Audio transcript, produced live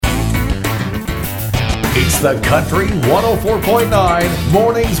It's the Country 104.9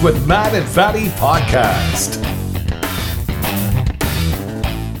 Mornings with Matt and Fatty podcast.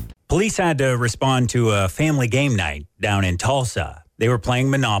 Police had to respond to a family game night down in Tulsa. They were playing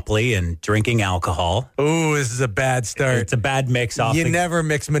Monopoly and drinking alcohol. Ooh, this is a bad start. It's a bad mix off. You never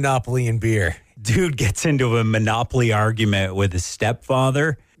mix Monopoly and beer. Dude gets into a Monopoly argument with his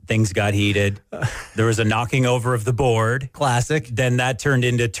stepfather. Things got heated. There was a knocking over of the board. Classic. Then that turned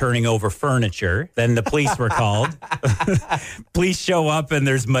into turning over furniture. Then the police were called. Police show up and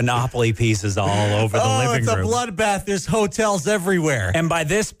there's Monopoly pieces all over the living room. Oh, it's a bloodbath. There's hotels everywhere. And by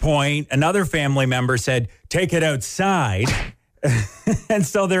this point, another family member said, take it outside. And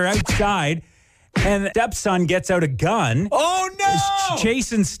so they're outside. And stepson gets out a gun. Oh, no!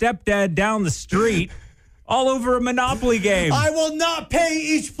 Chasing stepdad down the street. All over a Monopoly game. I will not pay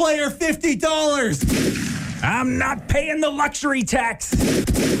each player $50. I'm not paying the luxury tax.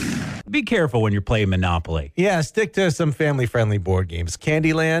 Be careful when you're playing Monopoly. Yeah, stick to some family-friendly board games.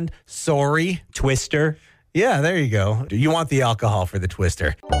 Candyland, Sorry. Twister. Yeah, there you go. You want the alcohol for the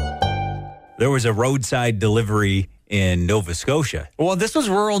Twister. There was a roadside delivery in Nova Scotia. Well, this was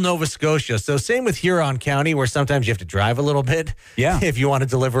rural Nova Scotia. So same with Huron County, where sometimes you have to drive a little bit. Yeah. If you want to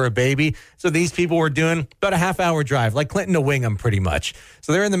deliver a baby. So these people were doing about a half-hour drive, like Clinton to Wingham, pretty much.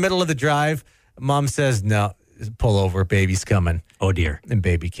 So they're in the middle of the drive. Mom says, no, pull over, baby's coming. Oh, dear. And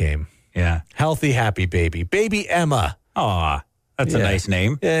baby came. Yeah. Healthy, happy baby. Baby Emma. Aw, that's a nice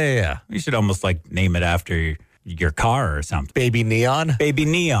name. Yeah. You should almost name it after your car or something. Baby Neon. Baby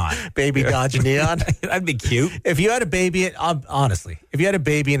Neon. Baby Dodge Neon. That'd be cute. If you had a baby, honestly, if you had a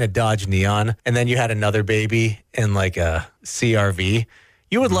baby in a Dodge Neon and then you had another baby in like a CRV,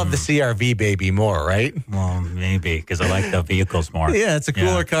 you would love the CRV baby more, right? Well, maybe, because I like the vehicles more. Yeah, it's a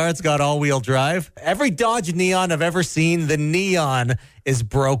cooler car. It's got all-wheel drive. Every Dodge Neon I've ever seen, the neon is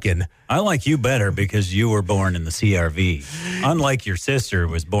broken. I like you better because you were born in the CRV. Unlike your sister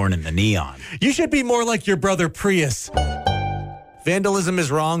who was born in the Neon. You should be more like your brother Prius. Vandalism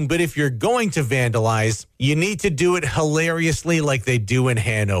is wrong, but if you're going to vandalize, you need to do it hilariously like they do in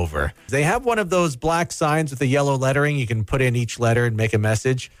Hanover. They have one of those black signs with the yellow lettering. You can put in each letter and make a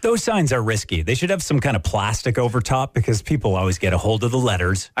message. Those signs are risky. They should have some kind of plastic over top because people always get a hold of the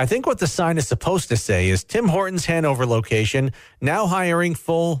letters. I think what the sign is supposed to say is Tim Hortons Hanover location, now hiring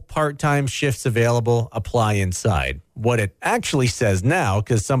full part-time shifts available, apply inside. What it actually says now,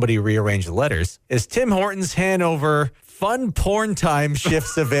 because somebody rearranged the letters, is Tim Hortons Hanover fun porn time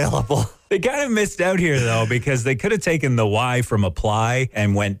shifts available. They kind of missed out here, though, because they could have taken the Y from apply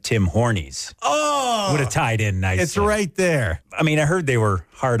and went Tim Hornies. Oh! Would have tied in nicely. It's right there. I mean, I heard they were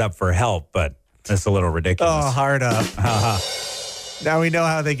hard up for help, but that's a little ridiculous. Oh, hard up. Now we know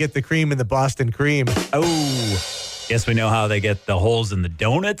how they get the cream in the Boston cream. Oh, guess we know how they get the holes in the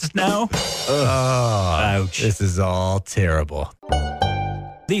donuts now. Oh, ouch. This is all terrible.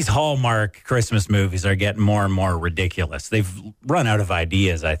 These Hallmark Christmas movies are getting more and more ridiculous. They've run out of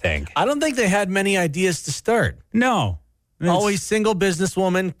ideas, I think. I don't think they had many ideas to start. No. Always single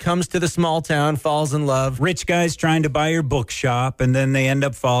businesswoman comes to the small town, falls in love. Rich guy's trying to buy her bookshop, and then they end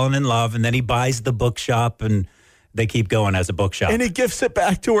up falling in love, and then he buys the bookshop, and they keep going as a bookshop. And he gifts it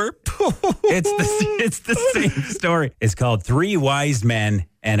back to her. It's the same story. It's called Three Wise Men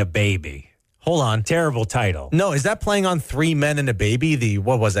and a Baby. Hold on. Terrible title. No, is that playing on Three Men and a Baby? The,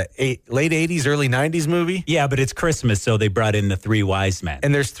 what was it, late 80s, early 90s movie? Yeah, but it's Christmas, so they brought in the Three Wise Men.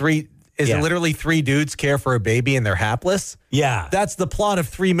 And there's three, is it literally three dudes care for a baby and they're hapless? Yeah. That's the plot of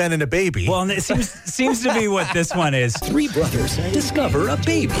Three Men and a Baby. Well, and it seems to be what this one is. Three brothers discover a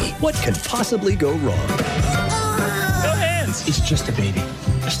baby. What could possibly go wrong? No hands. It's just a baby.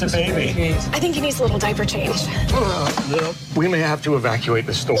 Just a baby. I think he needs a little diaper change. We may have to evacuate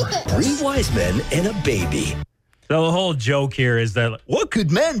the store. Three wise men and a baby. So the whole joke here is that, what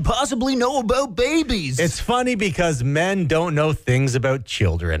could men possibly know about babies? It's funny because men don't know things about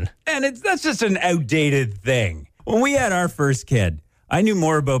children. And that's just an outdated thing. When we had our first kid, I knew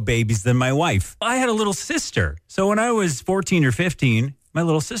more about babies than my wife. I had a little sister. So when I was 14 or 15, my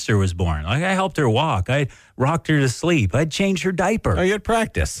little sister was born. I helped her walk. I rocked her to sleep. I'd change her diaper. Oh, you had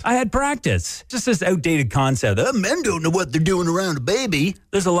practice. I had practice. Just this outdated concept. Men don't know what they're doing around a baby.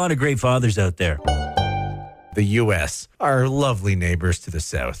 There's a lot of great fathers out there. The U.S., our lovely neighbors to the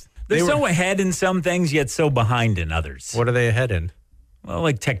south. They're so ahead in some things, yet so behind in others. What are they ahead in? Well,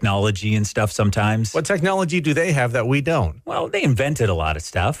 like technology and stuff sometimes. What technology do they have that we don't? Well, they invented a lot of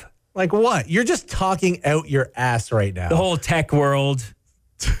stuff. Like what? You're just talking out your ass right now. The whole tech world,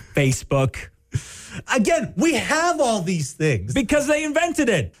 Facebook, Again, we have all these things. Because they invented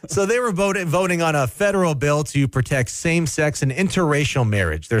it. So they were voting on a federal bill to protect same-sex and interracial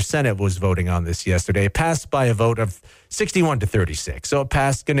marriage. Their Senate was voting on this yesterday. It passed by a vote of 61 to 36. So it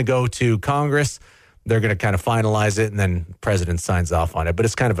passed, going to go to Congress. They're going to kind of finalize it, and then the president signs off on it. But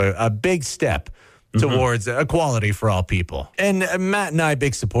it's kind of a big step towards equality for all people. And Matt and I,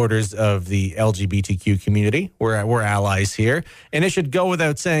 big supporters of the LGBTQ community. We're allies here. And it should go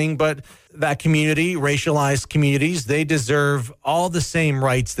without saying, but that community, racialized communities, they deserve all the same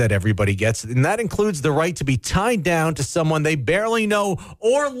rights that everybody gets. And that includes the right to be tied down to someone they barely know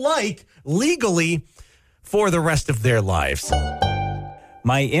or like legally for the rest of their lives.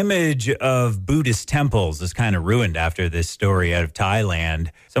 My image of Buddhist temples is kind of ruined after this story out of Thailand.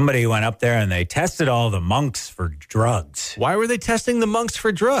 Somebody went up there and they tested all the monks for drugs. Why were they testing the monks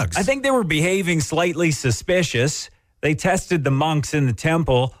for drugs? I think they were behaving slightly suspicious. They tested the monks in the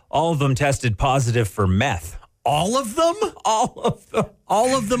temple. All of them tested positive for meth. All of them? All of them.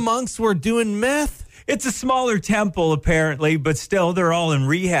 All of the monks were doing meth? It's a smaller temple, apparently, but still, they're all in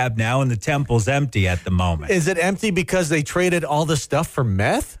rehab now, and the temple's empty at the moment. Is it empty because they traded all the stuff for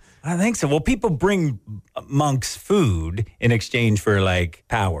meth? I think so. Well, people bring monks food in exchange for, like,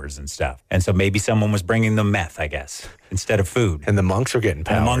 powers and stuff. And so maybe someone was bringing them meth, I guess, instead of food. And the monks were getting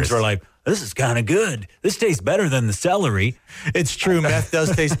powers. And the monks were like, this is kind of good. This tastes better than the celery. It's true. Meth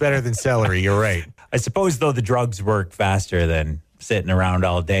does taste better than celery. You're right. I suppose, though, the drugs work faster than sitting around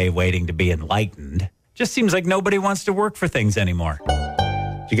all day waiting to be enlightened. Just seems like nobody wants to work for things anymore.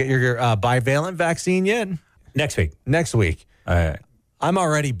 Did you get your bivalent vaccine yet? Next week. Next week. I'm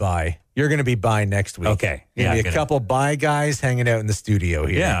already bi. You're going to be bi next week. Okay. Yeah, a couple bi guys hanging out in the studio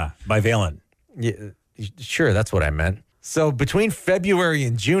here. Yeah, bivalent. Yeah, sure, that's what I meant. So between February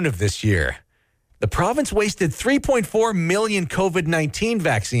and June of this year, the province wasted 3.4 million COVID-19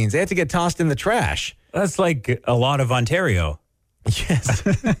 vaccines. They had to get tossed in the trash. That's like a lot of Ontario. Yes.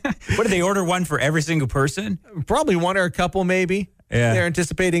 What, did they order one for every single person? Probably one or a couple, maybe. Yeah. They're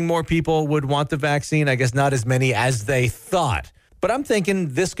anticipating more people would want the vaccine. I guess not as many as they thought. But I'm thinking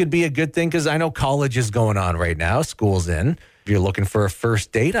this could be a good thing because I know college is going on right now. School's in. If you're looking for a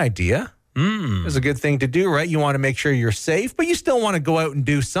first date idea, it's a good thing to do, right? You want to make sure you're safe, but you still want to go out and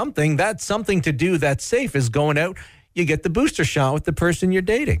do something. That something to do that's safe is going out. You get the booster shot with the person you're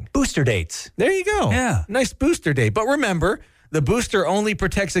dating. Booster dates. There you go. Yeah. Nice booster date. But remember, the booster only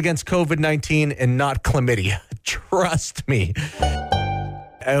protects against COVID-19 and not chlamydia. Trust me.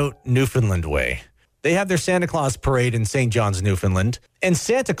 Out Newfoundland way. They have their Santa Claus parade in St. John's, Newfoundland. And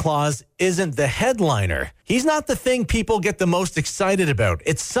Santa Claus isn't the headliner. He's not the thing people get the most excited about.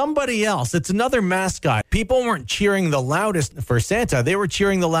 It's somebody else. It's another mascot. People weren't cheering the loudest for Santa. They were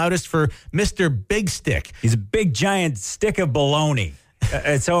cheering the loudest for Mr. Big Stick. He's a big, giant stick of baloney.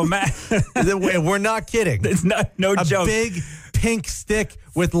 We're not kidding. It's no joke. A big pink stick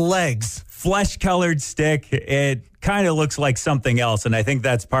with legs. Flesh-colored stick. It kind of looks like something else, and I think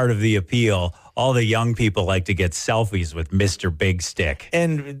that's part of the appeal. All the young people like to get selfies with Mr. Big Stick.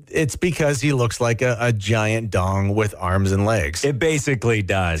 And it's because he looks like a giant dong with arms and legs. It basically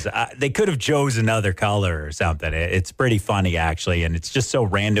does. They could have chose another color or something. It's pretty funny, actually, and it's just so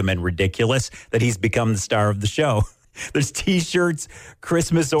random and ridiculous that he's become the star of the show. There's T-shirts,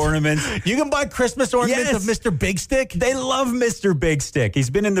 Christmas ornaments. You can buy Christmas ornaments of Mr. Big Stick? They love Mr. Big Stick. He's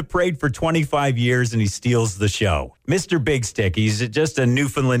been in the parade for 25 years, and he steals the show. Mr. Big Stick, he's just a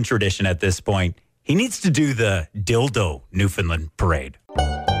Newfoundland tradition at this point. He needs to do the dildo Newfoundland parade.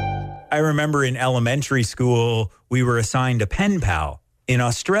 I remember in elementary school, we were assigned a pen pal in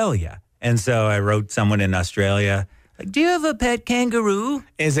Australia. And so I wrote someone in Australia, like, do you have a pet kangaroo?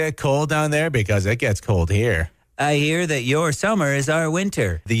 Is it cold down there? Because it gets cold here. I hear that your summer is our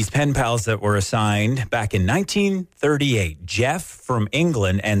winter. These pen pals that were assigned back in 1938, Jeff from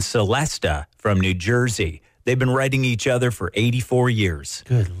England and Celesta from New Jersey. They've been writing each other for 84 years.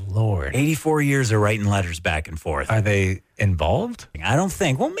 Good Lord. 84 years of writing letters back and forth. Are they involved? I don't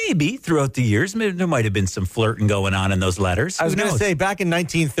think. Well, maybe throughout the years. Maybe there might have been some flirting going on in those letters. I was going to say, back in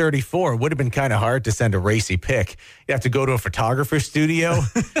 1934, it would have been kind of hard to send a racy pic. You have to go to a photographer's studio,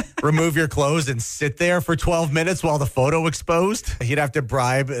 remove your clothes, and sit there for 12 minutes while the photo exposed. You'd have to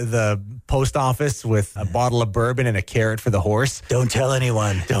bribe the post office with a bottle of bourbon and a carrot for the horse. Don't tell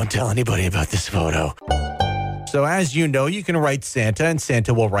anyone. Don't tell anybody about this photo. So as you know, you can write Santa, and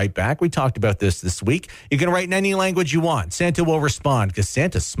Santa will write back. We talked about this week. You can write in any language you want. Santa will respond because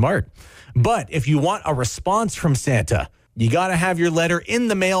Santa's smart. But if you want a response from Santa, you got to have your letter in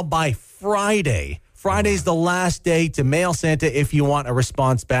the mail by Friday. Friday's the last day to mail Santa if you want a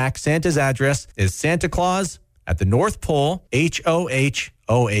response back. Santa's address is Santa Claus at the North Pole,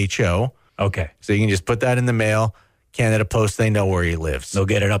 HOHOHO, Okay. So you can just put that in the mail. Canada Post, they know where he lives. They'll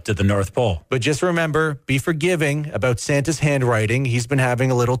get it up to the North Pole. But just remember, be forgiving about Santa's handwriting. He's been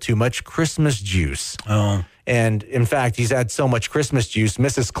having a little too much Christmas juice. Oh. And in fact, he's had so much Christmas juice.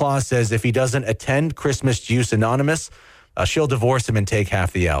 Mrs. Claus says if he doesn't attend Christmas Juice Anonymous, she'll divorce him and take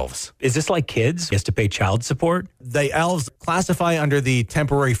half the elves. Is this like kids? He has to pay child support? The elves classify under the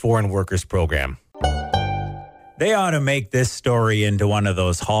Temporary Foreign Workers Program. They ought to make this story into one of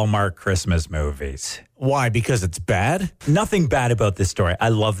those Hallmark Christmas movies. Why? Because it's bad? Nothing bad about this story. I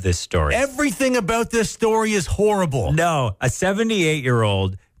love this story. Everything about this story is horrible. No, a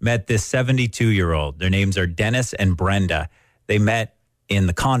 78-year-old met this 72-year-old. Their names are Dennis and Brenda. They met in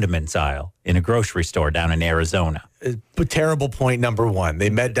the condiments aisle in a grocery store down in Arizona. But terrible point number one. They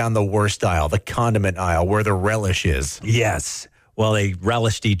met down the worst aisle, the condiment aisle, where the relish is. Yes. Well, they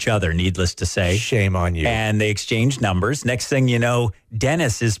relished each other, needless to say. Shame on you. And they exchanged numbers. Next thing you know,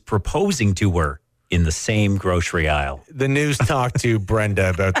 Dennis is proposing to her in the same grocery aisle. The news talked to Brenda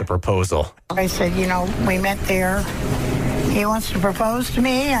about the proposal. I said, we met there. He wants to propose to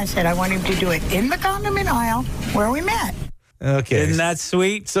me. I said, I want him to do it in the condiment aisle where we met. Okay. Isn't that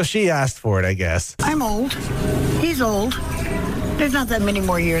sweet? So she asked for it, I guess. I'm old. He's old. There's not that many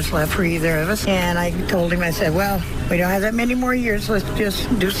more years left for either of us. And I told him, I said, well, we don't have that many more years. Let's just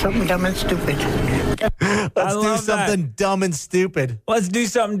do something dumb and stupid. Let's do something dumb and stupid. Let's do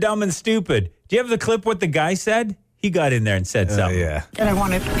something dumb and stupid. Do you have the clip what the guy said? He got in there and said something. Yeah. And I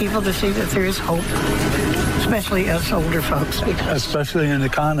wanted people to see that there is hope, especially us older folks. Especially in the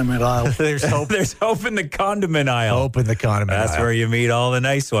condiment aisle. There's hope. There's hope in the condiment aisle. Hope in the condiment That's aisle. where you meet all the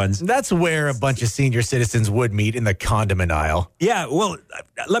nice ones. That's where a bunch of senior citizens would meet, in the condiment aisle. Yeah, well,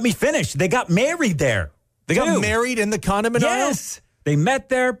 let me finish. They got married there. They got married in the condiment aisle? Yes. They met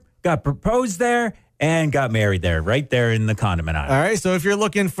there, got proposed there, and got married there, right there in the condiment aisle. All right, so if you're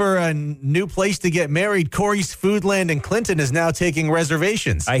looking for a new place to get married, Corey's Foodland in Clinton is now taking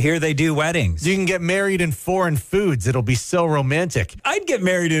reservations. I hear they do weddings. You can get married in foreign foods. It'll be so romantic. I'd get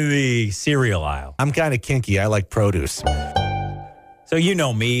married in the cereal aisle. I'm kind of kinky. I like produce. So you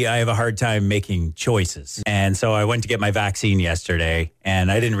know me, I have a hard time making choices. And so I went to get my vaccine yesterday, and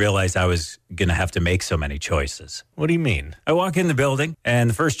I didn't realize I was going to have to make so many choices. What do you mean? I walk in the building, and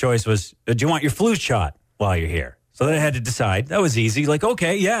the first choice was, do you want your flu shot while you're here? So then I had to decide. That was easy. Like,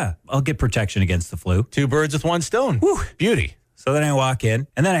 okay, yeah, I'll get protection against the flu. 2 birds with 1 stone. Whew. Beauty. So then I walk in,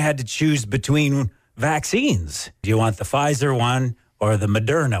 and then I had to choose between vaccines. Do you want the Pfizer one or the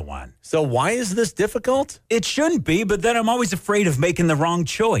Moderna one? So why is this difficult? It shouldn't be, but then I'm always afraid of making the wrong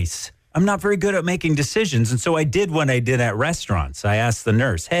choice. I'm not very good at making decisions, and so I did what I did at restaurants. I asked the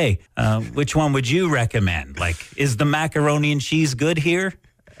nurse, hey, which one would you recommend? Like, is the macaroni and cheese good here?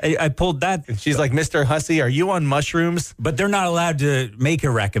 I pulled that. She's like, Mr. Hussey, are you on mushrooms? But they're not allowed to make a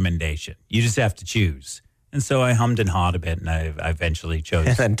recommendation. You just have to choose. And so I hummed and hawed a bit, and I eventually chose.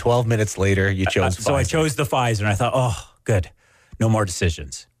 And then 12 minutes later, you chose Pfizer. So I chose the Pfizer, and I thought, oh, good. No more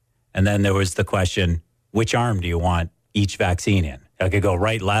decisions. And then there was the question, which arm do you want each vaccine in? I could go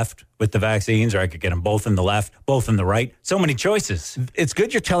right, left with the vaccines, or I could get them both in the left, both in the right. So many choices. It's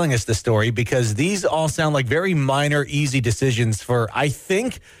good you're telling us the story, because these all sound like very minor, easy decisions for, I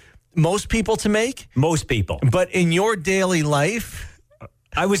think, most people to make. Most people. But in your daily life,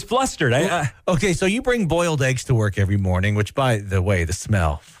 I was flustered. okay, so you bring boiled eggs to work every morning, which, by the way, the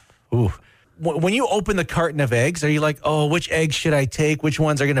smell. Ooh. When you open the carton of eggs, are you like, oh, which eggs should I take? Which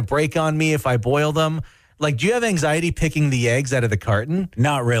ones are going to break on me if I boil them? Like, do you have anxiety picking the eggs out of the carton?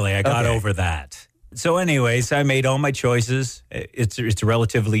 Not really. I got over that. So anyways, I made all my choices. It's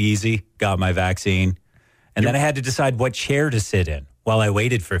relatively easy. Got my vaccine. And then I had to decide what chair to sit in while I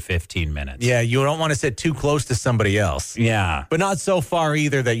waited for 15 minutes. Yeah, you don't want to sit too close to somebody else. Yeah. But not so far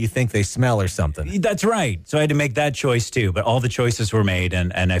either that you think they smell or something. That's right. So I had to make that choice too. But all the choices were made,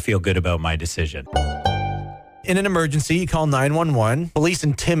 and I feel good about my decision. In an emergency, you call 911. Police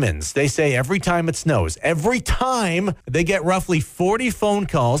in Timmins, they say every time it snows, every time they get roughly 40 phone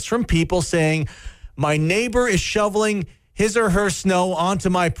calls from people saying, my neighbor is shoveling his or her snow onto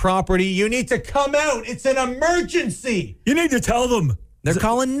my property. You need to come out. It's an emergency. You need to tell them. They're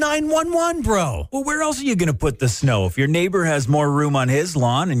calling 911, bro. Well, where else are you going to put the snow? If your neighbor has more room on his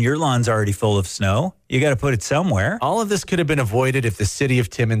lawn and your lawn's already full of snow, you got to put it somewhere. All of this could have been avoided if the city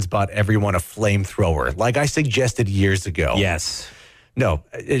of Timmins bought everyone a flamethrower, like I suggested years ago. Yes. No,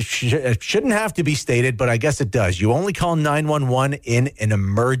 it shouldn't have to be stated, but I guess it does. You only call 911 in an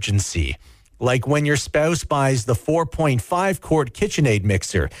emergency. Like when your spouse buys the 4.5 quart KitchenAid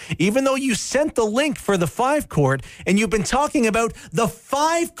mixer, even though you sent the link for the 5 quart and you've been talking about the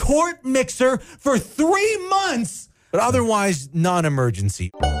 5 quart mixer for 3 months, but otherwise non-emergency.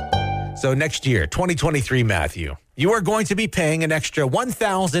 So next year, 2023, Matthew, you are going to be paying an extra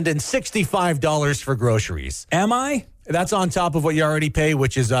 $1,065 for groceries. Am I? That's on top of what you already pay,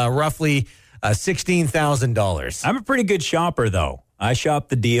 which is roughly $16,000. I'm a pretty good shopper, though. I shop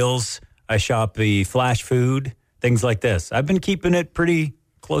the deals. I shop the flash food, things like this. I've been keeping it pretty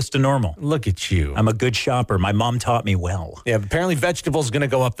close to normal. Look at you. I'm a good shopper. My mom taught me well. Yeah, apparently vegetables going to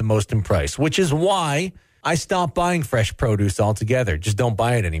go up the most in price, which is why I stopped buying fresh produce altogether. Just don't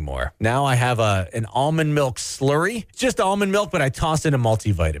buy it anymore. Now I have an almond milk slurry. It's just almond milk, but I toss in a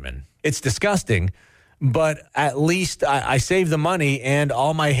multivitamin. It's disgusting, but at least I save the money and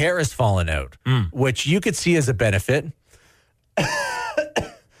all my hair has fallen out, which you could see as a benefit. Yeah,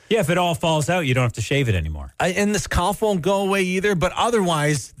 if it all falls out, you don't have to shave it anymore. And this cough won't go away either, but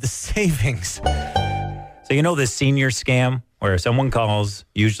otherwise, the savings. So you know this senior scam where someone calls,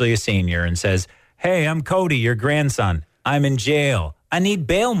 usually a senior, and says, "Hey, I'm Cody, your grandson. I'm in jail. I need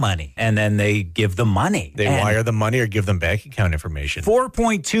bail money." And then they give them money. They wire the money or give them bank account information.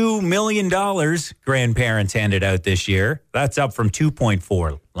 $4.2 million grandparents handed out this year. That's up from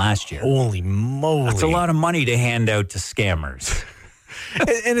 $2.4 last year. Holy moly. That's a lot of money to hand out to scammers.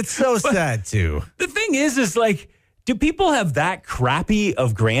 And it's so sad, too. The thing is like, do people have that crappy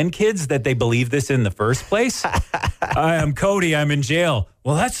of grandkids that they believe this in the first place? I am Cody. I'm in jail.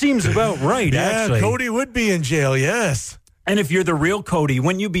 Well, that seems about right, actually. Cody would be in jail, yes. And if you're the real Cody,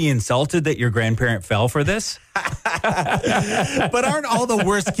 wouldn't you be insulted that your grandparent fell for this? But aren't all the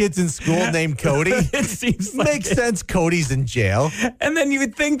worst kids in school named Cody? It seems like Makes sense Cody's in jail. And then you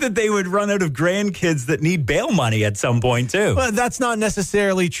would think that they would run out of grandkids that need bail money at some point, too. Well, that's not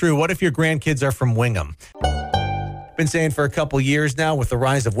necessarily true. What if your grandkids are from Wingham? Been saying for a couple years now with the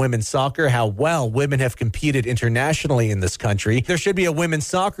rise of women's soccer how well women have competed internationally in this country. There should be a women's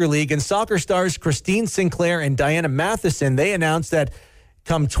soccer league, and soccer stars Christine Sinclair and Diana Matheson, they announced that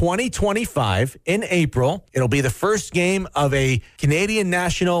come 2025 in April, it'll be the first game of a Canadian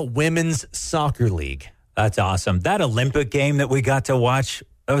National Women's Soccer League. That's awesome. That Olympic game that we got to watch,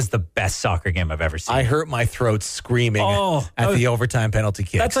 that was the best soccer game I've ever seen. I hurt my throat screaming at the overtime penalty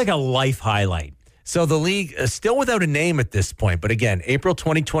kicks. That's like a life highlight. So the league is still without a name at this point. But again, April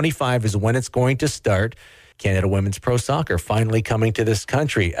 2025 is when it's going to start. Canada Women's Pro Soccer finally coming to this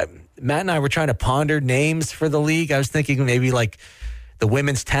country. Matt and I were trying to ponder names for the league. I was thinking maybe like the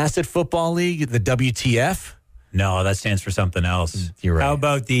Women's Tacit Football League, the WTF. No, that stands for something else. You're right. How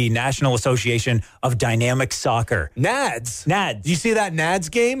about the National Association of Dynamic Soccer? NADS. NADS. Do you see that NADS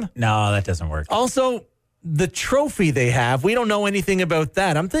game? No, that doesn't work. Also, the trophy they have, we don't know anything about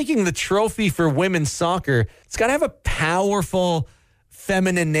that. I'm thinking the trophy for women's soccer, it's got to have a powerful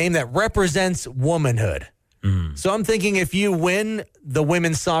feminine name that represents womanhood. So I'm thinking if you win the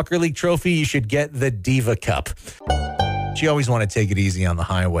Women's Soccer League trophy, you should get the Diva Cup. You always want to take it easy on the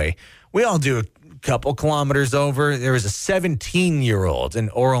highway. We all do a couple kilometers over. There was a 17-year-old in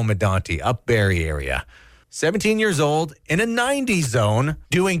Oro Medonte, up Barrie area. 17 years old in a 90 zone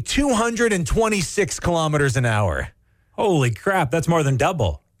doing 226 kilometers an hour. Holy crap, that's more than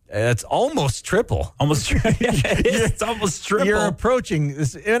double. It's almost triple. It's almost triple. You're approaching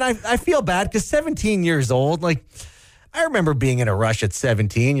this. And I feel bad because 17 years old, like, I remember being in a rush at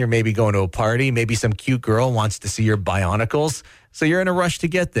 17. You're maybe going to a party. Maybe some cute girl wants to see your Bionicles. So you're in a rush to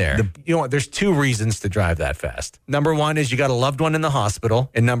get there. You know what? There's two reasons to drive that fast. Number one is you got a loved one in the hospital.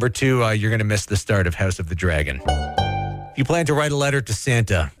 And number two, you're going to miss the start of House of the Dragon. If you plan to write a letter to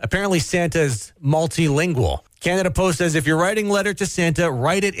Santa, apparently Santa is multilingual. Canada Post says if you're writing a letter to Santa,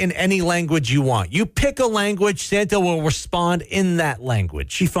 write it in any language you want. You pick a language, Santa will respond in that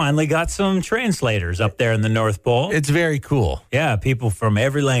language. She finally got some translators up there in the North Pole. It's very cool. Yeah, people from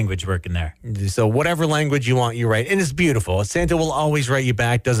every language working there. So whatever language you want, you write. And it's beautiful. Santa will always write you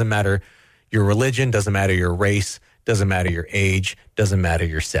back. Doesn't matter your religion, doesn't matter your race, doesn't matter your age, doesn't matter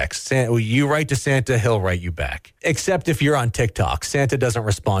your sex. You write to Santa, he'll write you back. Except if you're on TikTok. Santa doesn't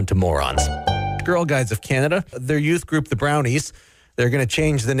respond to morons. Girl Guides of Canada, their youth group, the Brownies, they're going to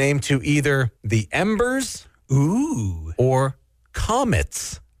change the name to either the Embers or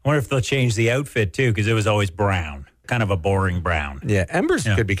Comets. I wonder if they'll change the outfit, too, because it was always brown. Kind of a boring brown. Yeah, Embers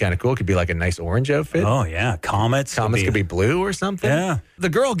could be kind of cool. Could be like a nice orange outfit. Oh, yeah. Comets could be blue or something. Yeah. The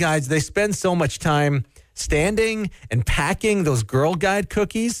Girl Guides, they spend so much time standing and packing those Girl Guide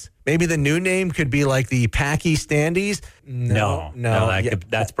cookies. Maybe the new name could be like the Packy Standees. No,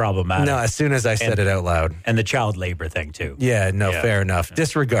 that's problematic. No, as soon as I said it out loud. And the child labor thing, too. Yeah, fair enough.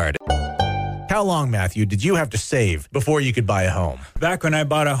 Disregard. How long, Matthew, did you have to save before you could buy a home? Back when I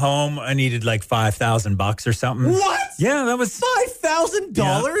bought a home, I needed like $5,000 or something. What? Yeah, that was $5,000?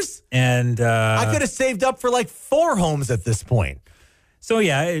 Yeah. And I could have saved up for like 4 homes at this point. So,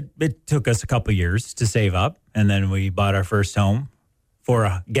 yeah, it took us a couple years to save up. And then we bought our first home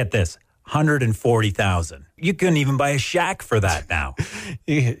for, get this, $140,000. You couldn't even buy a shack for that now.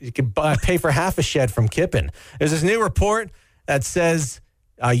 You could pay for half a shed from Kippen. There's this new report that says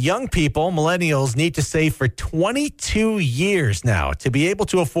young people, millennials, need to save for 22 years now to be able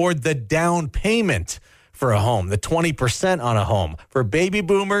to afford the down payment for a home, the 20% on a home. For baby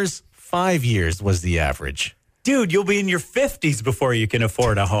boomers, 5 years was the average. Dude, you'll be in your 50s before you can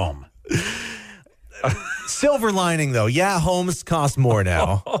afford a home. Silver lining, though. Yeah, homes cost more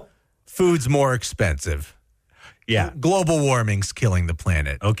now. Food's more expensive. Yeah. Global warming's killing the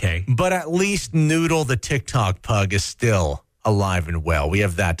planet. Okay. But at least Noodle the TikTok pug is still alive and well. We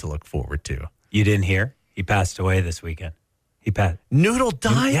have that to look forward to. You didn't hear? He passed away this weekend. Noodle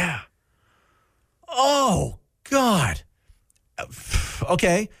died? Yeah. Oh, God.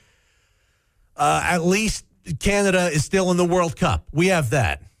 Okay. At least Canada is still in the World Cup. We have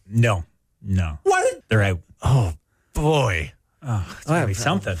that. No. What? They're out. Oh, boy. Oh, it's gotta be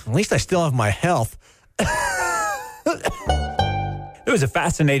something. At least I still have my health. There was a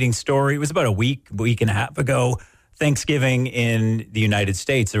fascinating story. It was about a week and a half ago. Thanksgiving in the United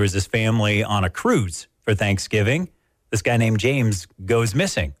States. There was this family on a cruise for Thanksgiving. This guy named James goes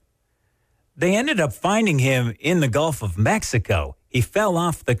missing. They ended up finding him in the Gulf of Mexico. He fell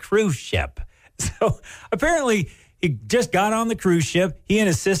off the cruise ship. So apparently he just got on the cruise ship. He and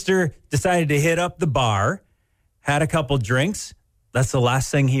his sister decided to hit up the bar, had a couple drinks. That's the last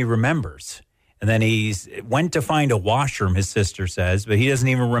thing he remembers. And then he went to find a washroom, his sister says, but he doesn't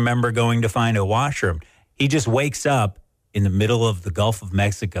even remember going to find a washroom. He just wakes up in the middle of the Gulf of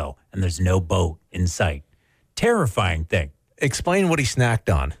Mexico, and there's no boat in sight. Terrifying thing. Explain what he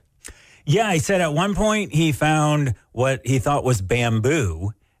snacked on. Yeah, he said at one point he found what he thought was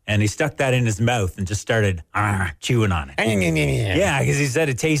bamboo, and he stuck that in his mouth and just started chewing on it. Yeah, because he said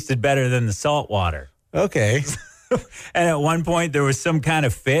it tasted better than the salt water. Okay. And at one point there was some kind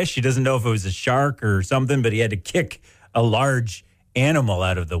of fish. He doesn't know if it was a shark or something, but he had to kick a large animal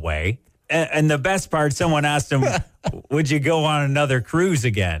out of the way. And the best part, someone asked him, would you go on another cruise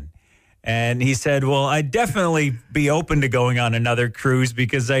again? And he said, well, I'd definitely be open to going on another cruise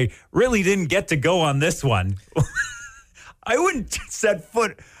because I really didn't get to go on this one. I wouldn't set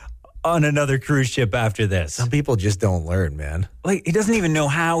foot on another cruise ship after this. Some people just don't learn, man. Like, he doesn't even know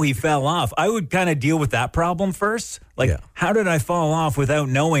how he fell off. I would kind of deal with that problem first. Like, How did I fall off without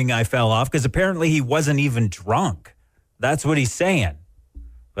knowing I fell off? Because apparently he wasn't even drunk. That's what he's saying.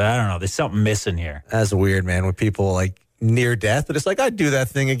 But I don't know. There's something missing here. That's weird, man. When people like near death, but it's like, I'd do that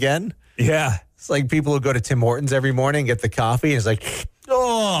thing again. Yeah. It's like people who go to Tim Hortons every morning, get the coffee, and it's like,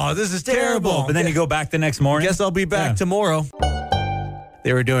 oh, this is terrible. But then you go back the next morning. Guess I'll be back tomorrow.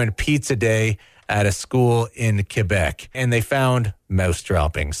 They were doing pizza day at a school in Quebec, and they found mouse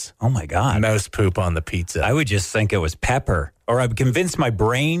droppings. Oh, my God. Mouse poop on the pizza. I would just think it was pepper. Or I'd convince my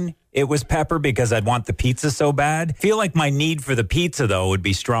brain it was pepper because I'd want the pizza so bad. I feel like my need for the pizza, though, would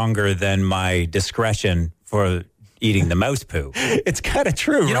be stronger than my discretion for eating the mouse poo. It's kind of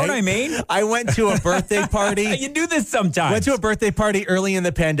true, You know what I mean? I went to a birthday party. You do this sometimes. Went to a birthday party early in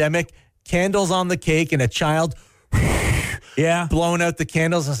the pandemic, candles on the cake, and a child blowing out the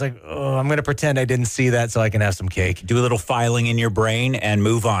candles. I was like, oh, I'm going to pretend I didn't see that so I can have some cake. Do a little filing in your brain and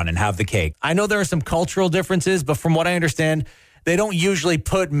move on and have the cake. I know there are some cultural differences, but from what I understand, they don't usually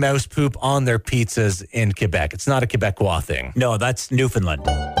put mouse poop on their pizzas in Quebec. It's not a Quebecois thing. No, that's Newfoundland.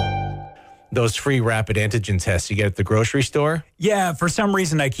 Those free rapid antigen tests you get at the grocery store? Yeah, for some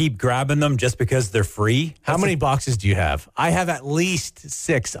reason I keep grabbing them just because they're free. How many boxes do you have? I have at least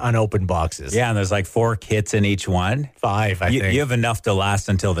 6 unopened boxes. Yeah, and there's like 4 kits in each one. 5, I think. You have enough to last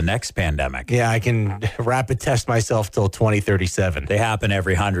until the next pandemic. Yeah, I can rapid test myself till 2037. They happen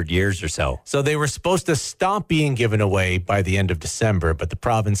every 100 years or so. So they were supposed to stop being given away by the end of December, but the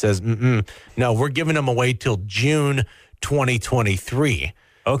province says, no, we're giving them away till June 2023.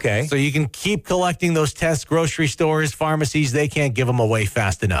 Okay. So you can keep collecting those tests. Grocery stores, pharmacies, they can't give them away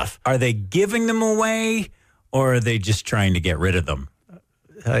fast enough. Are they giving them away or are they just trying to get rid of them?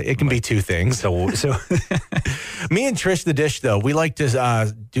 It can be two things. So Me and Trish the Dish, though, we like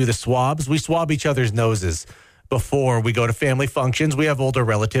to do the swabs. We swab each other's noses before we go to family functions. We have older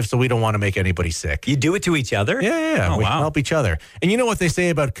relatives, so we don't want to make anybody sick. You do it to each other? Yeah. Oh, We wow. help each other. And you know what they say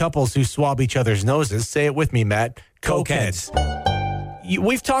about couples who swab each other's noses? Say it with me, Matt. Cokeheads.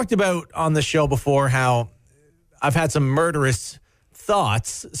 We've talked about on the show before how I've had some murderous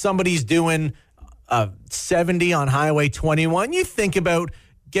thoughts. Somebody's doing 70 on Highway 21. You think about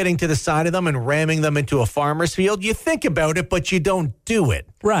getting to the side of them and ramming them into a farmer's field. You think about it, but you don't do it.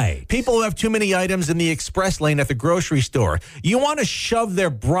 Right. People who have too many items in the express lane at the grocery store, you want to shove their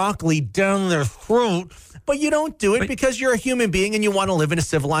broccoli down their throat, but you don't do it because you're a human being and you want to live in a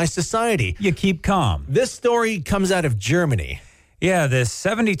civilized society. You keep calm. This story comes out of Germany. Yeah, this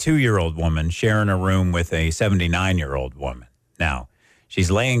 72-year-old woman sharing a room with a 79-year-old woman. Now, she's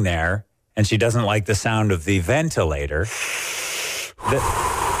laying there, and she doesn't like the sound of the ventilator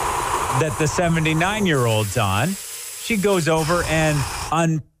that the 79-year-old's on. She goes over and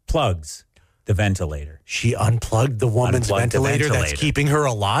unplugs the ventilator. She unplugged the woman's ventilator that's keeping her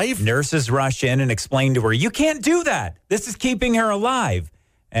alive? Nurses rush in and explain to her, you can't do that. This is keeping her alive.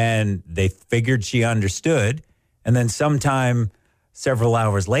 And they figured she understood. And then sometime several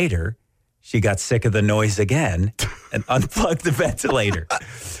hours later, she got sick of the noise again and unplugged the ventilator.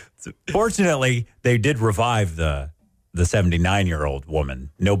 Fortunately, they did revive the 79-year-old woman.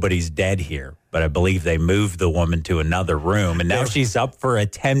 Nobody's dead here, but I believe they moved the woman to another room, and now she's up for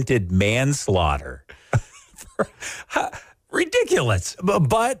attempted manslaughter. Ridiculous.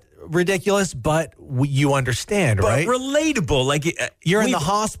 But ridiculous, but you understand, right? But relatable. Like you're in the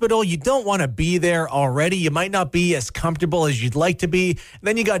hospital. You don't want to be there already. You might not be as comfortable as you'd like to be.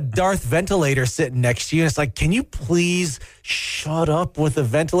 Then you got Darth Ventilator sitting next to you. And it's like, can you please shut up with the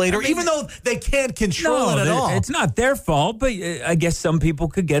ventilator? I mean, even though they can't control it at all. It's not their fault, but I guess some people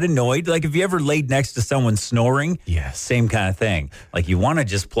could get annoyed. Like if you ever laid next to someone snoring, yes, same kind of thing. Like you want to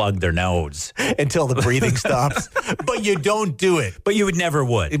just plug their nose until the breathing stops, but you don't do it. But you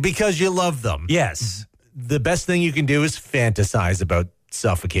would. Because you love them. Yes. The best thing you can do is fantasize about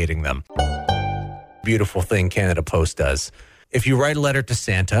suffocating them. Beautiful thing Canada Post does. If you write a letter to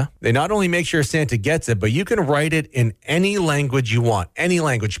Santa, they not only make sure Santa gets it, but you can write it in any language you want. Any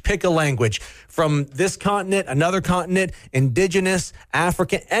language. Pick a language from this continent, another continent, indigenous,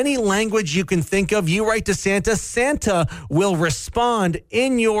 African, any language you can think of. You write to Santa. Santa will respond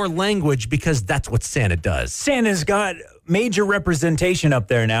in your language because that's what Santa does. Santa's got major representation up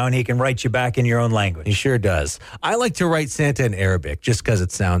there now, and he can write you back in your own language. He sure does. I like to write Santa in Arabic just because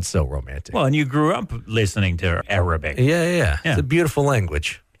it sounds so romantic. Well, and you grew up listening to Arabic. Yeah. It's a beautiful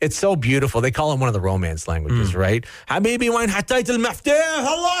language. It's so beautiful. They call it one of the romance languages, right? Habibi wain hatayt al-maftih,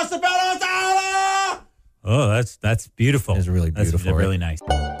 Allah subhanahu wa ta'ala. Oh, that's beautiful. It's really beautiful. That's really nice.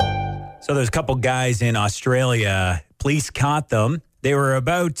 So there's a couple guys in Australia. Police caught them. They were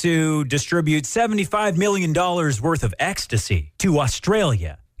about to distribute $75 million worth of ecstasy to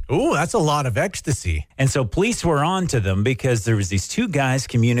Australia. Ooh, that's a lot of ecstasy. And so police were on to them because there was these two guys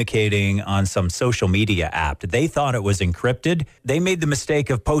communicating on some social media app. They thought it was encrypted. They made the mistake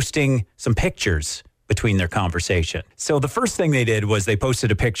of posting some pictures between their conversation. So the first thing they did was they posted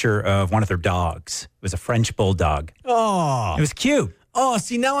a picture of one of their dogs. It was a French bulldog. Oh. It was cute. Oh,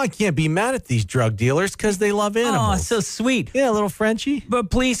 see, now I can't be mad at these drug dealers because they love animals. Oh, so sweet. Yeah, a little Frenchie. But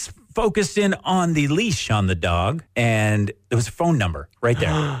police focused in on the leash on the dog, and there was a phone number right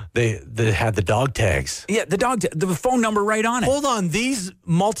there. They had the dog tags. Yeah, the phone number right on it. Hold on. These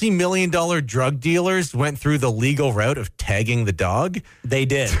multi-million-dollar drug dealers went through the legal route of tagging the dog? They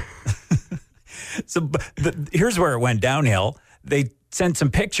did. So here's where it went downhill. They sent some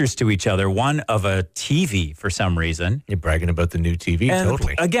pictures to each other, one of a TV for some reason. You're bragging about the new TV, and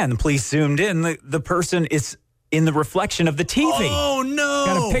totally. Again, the police zoomed in. The person is in the reflection of the TV. Oh, no.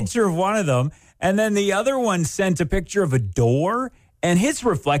 Got a picture of one of them. And then the other one sent a picture of a door, and his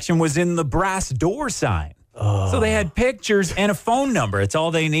reflection was in the brass door sign. Oh. So they had pictures and a phone number. It's all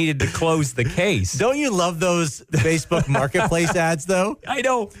they needed to close the case. Don't you love those Facebook Marketplace ads, though? I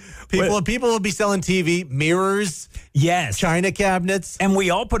know. People will be selling TV, mirrors, yes, china cabinets. And we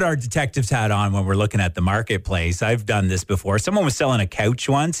all put our detective's hat on when we're looking at the marketplace. I've done this before. Someone was selling a couch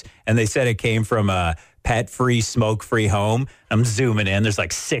once, and they said it came from a pet-free, smoke-free home. I'm zooming in. There's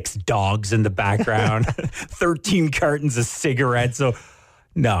like 6 dogs in the background, 13 cartons of cigarettes. So,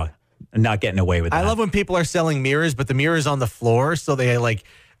 no, I'm not getting away with that. I love when people are selling mirrors, but the mirror's on the floor, so they like...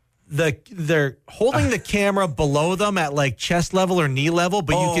 They're holding the camera below them at like chest level or knee level,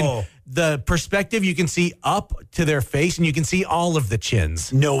 but you can the perspective you can see up to their face and you can see all of the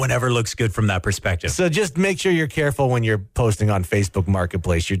chins. No one ever looks good from that perspective. So just make sure you're careful when you're posting on Facebook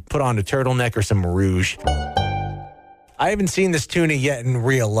Marketplace. You put on a turtleneck or some rouge. I haven't seen this tuna yet in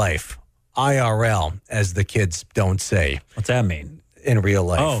real life. IRL, as the kids don't say. What's that mean? In real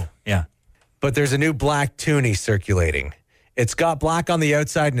life. Oh, yeah. But there's a new black tuna circulating. It's got black on the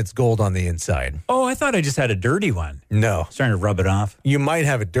outside and it's gold on the inside. Oh, I thought I just had a dirty one. No. I was trying to rub it off. You might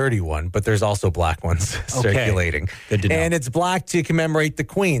have a dirty one, but there's also black ones circulating. Good to know. And it's black to commemorate the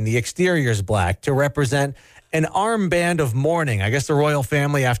queen. The exterior is black to represent An armband of mourning. I guess the royal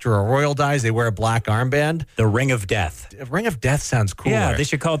family, after a royal dies, they wear a black armband. The Ring of Death. A Ring of Death sounds cooler. Yeah, they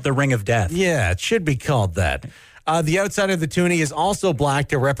should call it the Ring of Death. Yeah, it should be called that. The outside of the toonie is also black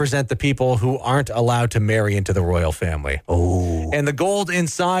to represent the people who aren't allowed to marry into the royal family. Oh. And the gold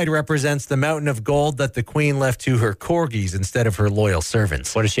inside represents the mountain of gold that the queen left to her corgis instead of her loyal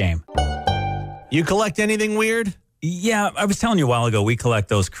servants. What a shame. You collect anything weird? Yeah, I was telling you a while ago, we collect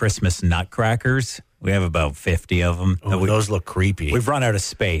those Christmas nutcrackers. We have about 50 of them. Oh, those look creepy. We've run out of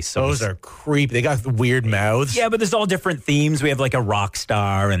space. So Those are creepy. They got weird mouths. Yeah, but there's all different themes. We have like a rock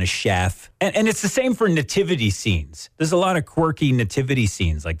star and a chef. And it's the same for nativity scenes. There's a lot of quirky nativity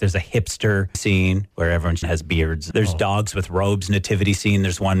scenes. Like there's a hipster scene where everyone has beards. There's dogs with robes nativity scene.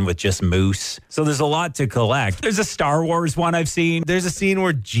 There's one with just moose. So there's a lot to collect. There's a Star Wars one I've seen. There's a scene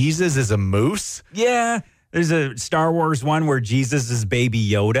where Jesus is a moose. Yeah. There's a Star Wars one where Jesus is baby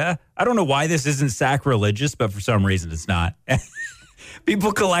Yoda. I don't know why this isn't sacrilegious, but for some reason it's not.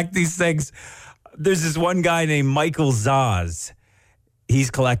 People collect these things. There's this one guy named Michael Zaz. He's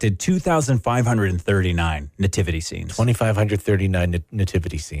collected 2,539 nativity scenes. 2,539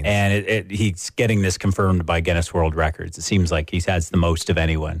 nativity scenes. And he's getting this confirmed by Guinness World Records. It seems like he has the most of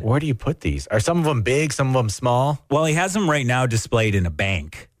anyone. Where do you put these? Are some of them big, some of them small? Well, he has them right now displayed in a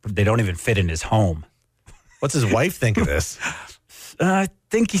bank. They don't even fit in his home. What's his wife think of this? I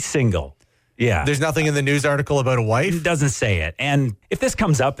think he's single. Yeah. There's nothing in the news article about a wife? It doesn't say it. And if this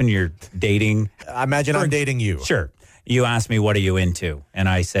comes up and you're dating. I imagine I'm dating you. Sure. You ask me, what are you into? And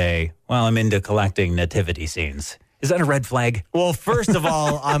I say, well, I'm into collecting nativity scenes. Is that a red flag? Well, first of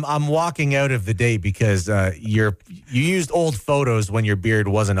all, I'm walking out of the date because you used old photos when your beard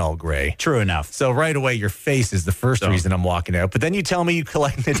wasn't all gray. True enough. So right away, your face is the first reason I'm walking out. But then you tell me you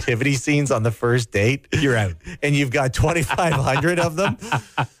collect nativity scenes on the first date. You're out. And you've got 2,500 of them.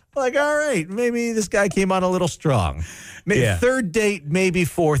 Like, all right, maybe this guy came on a little strong. Maybe third date, maybe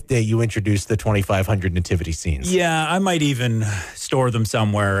fourth date, you introduce the 2,500 nativity scenes. Yeah, I might even store them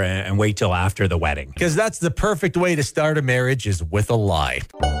somewhere and wait till after the wedding. Because that's the perfect way to start a marriage is with a lie.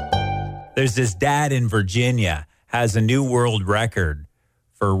 There's this dad in Virginia has a new world record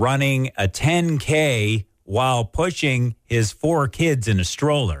for running a 10K while pushing his 4 kids in a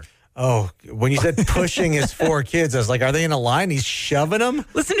stroller. Oh, when you said pushing his 4 kids, I was like, are they in a line? He's shoving them?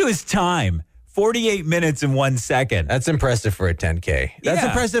 Listen to his time. 48 minutes and 1 second. That's impressive for a 10K. That's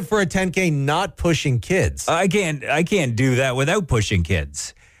impressive for a 10K not pushing kids. I can't do that without pushing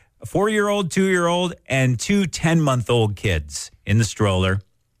kids. A 4-year-old, 2-year-old, and 2 10-month-old kids in the stroller.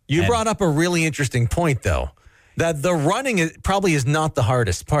 You brought up a really interesting point, though. That the running probably is not the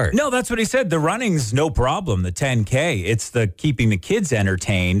hardest part. No, that's what he said. The running's no problem, the 10K. It's the keeping the kids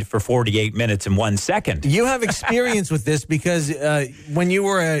entertained for 48 minutes and 1 second. You have experience with this because when you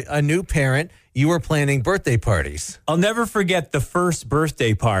were a new parent, you were planning birthday parties. I'll never forget the first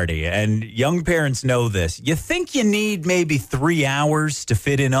birthday party, and young parents know this. You think you need maybe 3 hours to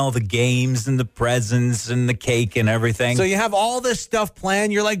fit in all the games and the presents and the cake and everything. So you have all this stuff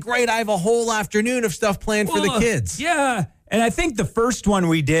planned. You're like, great, I have a whole afternoon of stuff planned for the kids. Yeah. And I think the first one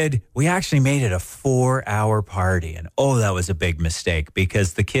we did, we actually made it a 4-hour party. And that was a big mistake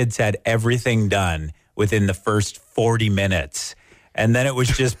because the kids had everything done within the first 40 minutes. And then it was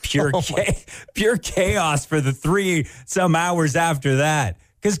just pure chaos for the 3 some hours after that.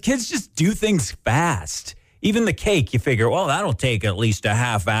 Because kids just do things fast. Even the cake, you figure, well, that'll take at least a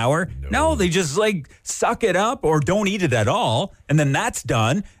half hour. No, they just suck it up or don't eat it at all. And then that's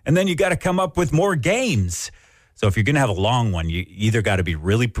done. And then you got to come up with more games. So if you're going to have a long one, you either got to be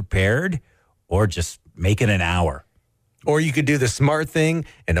really prepared or just make it an hour. Or you could do the smart thing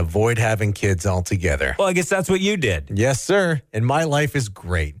and avoid having kids altogether. Well, I guess that's what you did. Yes, sir. And my life is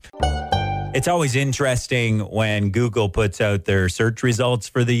great. It's always interesting when Google puts out their search results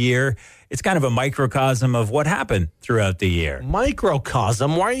for the year. It's kind of a microcosm of what happened throughout the year.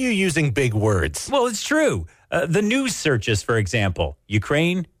 Microcosm? Why are you using big words? Well, it's true. The news searches, for example,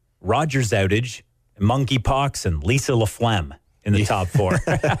 Ukraine, Rogers outage, monkeypox, and Lisa LaFlemme in the top 4.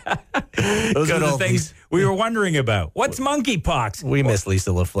 Those are the things we were wondering about. What's monkeypox? We miss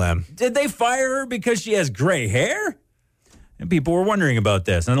Lisa LaFlemme. Did they fire her because she has gray hair? And people were wondering about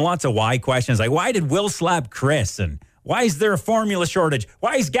this. And lots of why questions, like why did Will slap Chris? And why is there a formula shortage?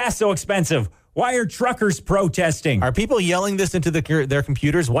 Why is gas so expensive? Why are truckers protesting? Are people yelling this into their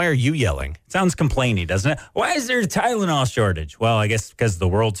computers? Why are you yelling? Sounds complainy, doesn't it? Why is there a Tylenol shortage? Well, I guess because the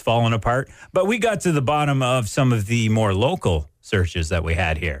world's falling apart. But we got to the bottom of some of the more local searches that we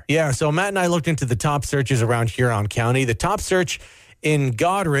had here. Yeah, so Matt and I looked into the top searches around Huron County. The top search in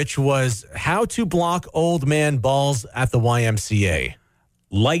Goderich was how to block old man balls at the YMCA.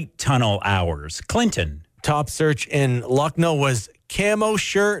 Light tunnel hours. Clinton Top search in Lucknow was camo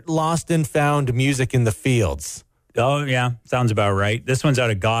shirt lost and found, music in the fields. Oh, yeah. Sounds about right. This one's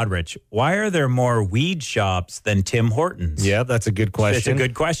out of Godrich. Why are there more weed shops than Tim Hortons? Yeah, that's a good question. It's a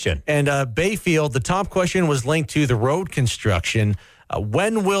good question. And Bayfield, the top question was linked to the road construction.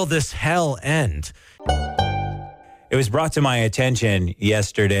 When will this hell end? It was brought to my attention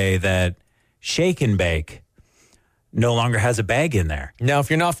yesterday that Shake and Bake no longer has a bag in there. Now, if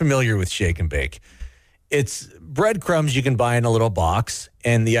you're not familiar with Shake and Bake, it's breadcrumbs you can buy in a little box.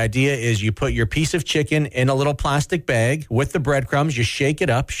 And the idea is you put your piece of chicken in a little plastic bag with the breadcrumbs. You shake it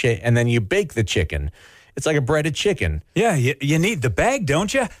up, and then you bake the chicken. It's like a breaded chicken. Yeah, you need the bag,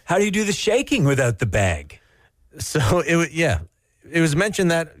 don't you? How do you do the shaking without the bag? So, it was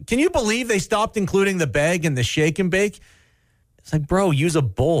mentioned that, can you believe they stopped including the bag in the Shake and Bake? It's like, bro, use a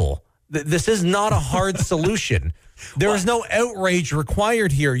bowl. This is not a hard solution. There is no outrage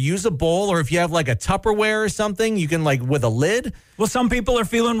required here. Use a bowl, or if you have like a Tupperware or something, you can like with a lid. Well, some people are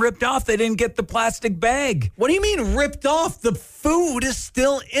feeling ripped off. They didn't get the plastic bag. What do you mean ripped off? The food is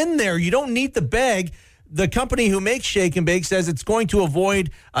still in there. You don't need the bag. The company who makes Shake and Bake says it's going to avoid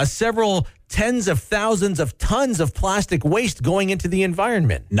several tens of thousands of tons of plastic waste going into the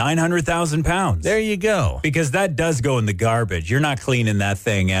environment. 900,000 pounds. There you go. Because that does go in the garbage. You're not cleaning that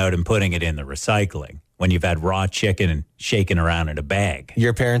thing out and putting it in the recycling when you've had raw chicken and shaking around in a bag.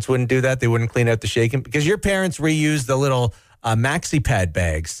 Your parents wouldn't do that? They wouldn't clean out the shaking? Because your parents reuse the little maxi pad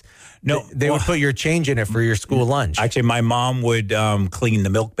bags. No. They would put your change in it for your school lunch. Actually, my mom would clean the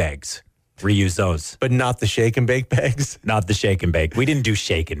milk bags. Reuse those. But not the Shake and Bake bags? Not the Shake and Bake. We didn't do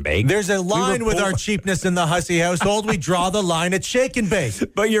Shake and Bake. There's a line with our cheapness in the Hussey household. We draw the line at Shake and Bake.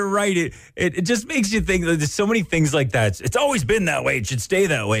 But you're right. It just makes you think that there's so many things like that. It's always been that way. It should stay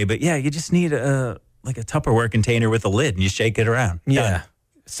that way. But yeah, you just need a Tupperware container with a lid and you shake it around. Yeah. Done.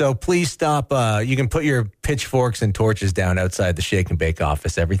 So please stop. You can put your pitchforks and torches down outside the Shake and Bake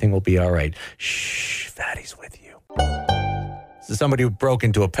office. Everything will be all right. Shh, Fatty's with you. So somebody broke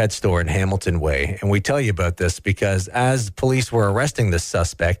into a pet store in Hamilton Way, and we tell you about this because as police were arresting the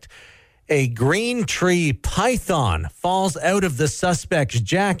suspect, a green tree python falls out of the suspect's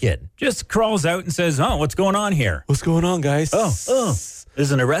jacket. Just crawls out and says, "Oh, what's going on here? What's going on, guys? Oh,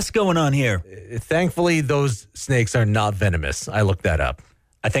 there's an arrest going on here." Thankfully, those snakes are not venomous. I looked that up.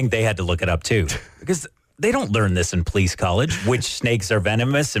 I think they had to look it up too because they don't learn this in police college, which snakes are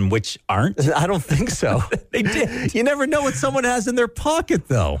venomous and which aren't. I don't think so. They did. You never know what someone has in their pocket,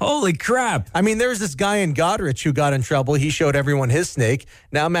 though. Holy crap. I mean, there's this guy in Godrich who got in trouble. He showed everyone his snake.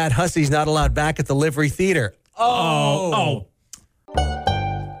 Now Matt Hussey's not allowed back at the Livery Theater. Oh.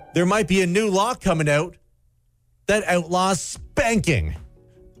 There might be a new law coming out that outlaws spanking.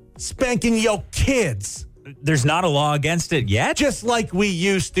 Spanking your kids. There's not a law against it yet? Just like we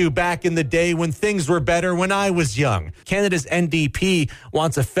used to back in the day when things were better when I was young. Canada's NDP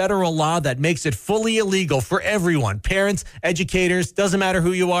wants a federal law that makes it fully illegal for everyone. Parents, educators, doesn't matter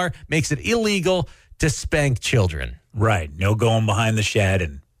who you are, makes it illegal to spank children. Right. No going behind the shed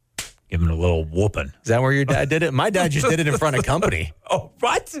and giving a little whooping. Is that where your dad did it? My dad just did it in front of company. Oh,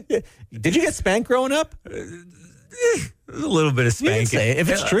 what? Did you get spanked growing up? A little bit of spanking. You can say it. If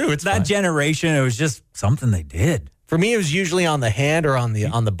it's true, it's that fine. generation. It was just something they did. For me, it was usually on the hand or on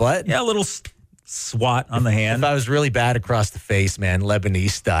the butt. Yeah, a little swat on the hand. If I was really bad across the face, man,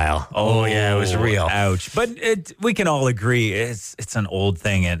 Lebanese style. Oh yeah, it was real. Ouch. But we can all agree it's an old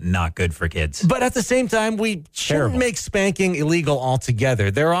thing and not good for kids. But at the same time, we shouldn't make spanking illegal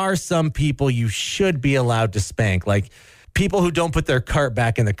altogether. There are some people you should be allowed to spank, like people who don't put their cart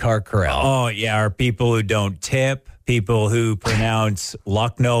back in the car corral. Oh, yeah, or people who don't tip, people who pronounce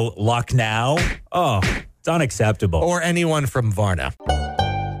Lucknow. Oh, it's unacceptable. Or anyone from Varna.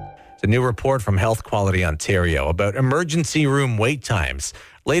 It's a new report from Health Quality Ontario about emergency room wait times.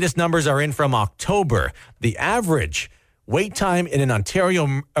 Latest numbers are in from October. The average wait time in an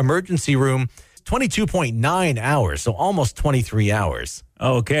Ontario emergency room is 22.9 hours, so almost 23 hours.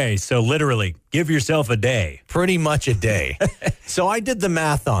 Okay, so literally, give yourself a day. Pretty much a day. So I did the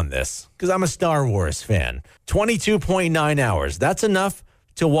math on this because I'm a Star Wars fan. 22.9 hours. That's enough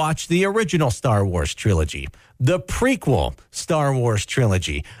to watch the original Star Wars trilogy, the prequel Star Wars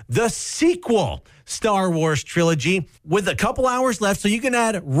trilogy, the sequel Star Wars trilogy with a couple hours left. So you can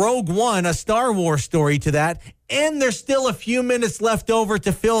add Rogue One, a Star Wars story to that. And there's still a few minutes left over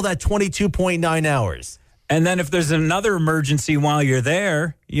to fill that 22.9 hours. And then if there's another emergency while you're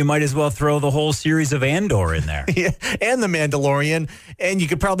there, you might as well throw the whole series of Andor in there. Yeah, and The Mandalorian, and you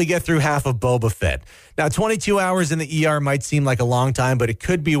could probably get through half of Boba Fett. Now, 22 hours in the ER might seem like a long time, but it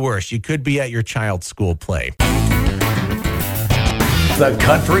could be worse. You could be at your child's school play. The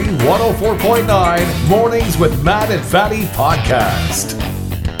Country 104.9 Mornings with Matt and Fatty podcast.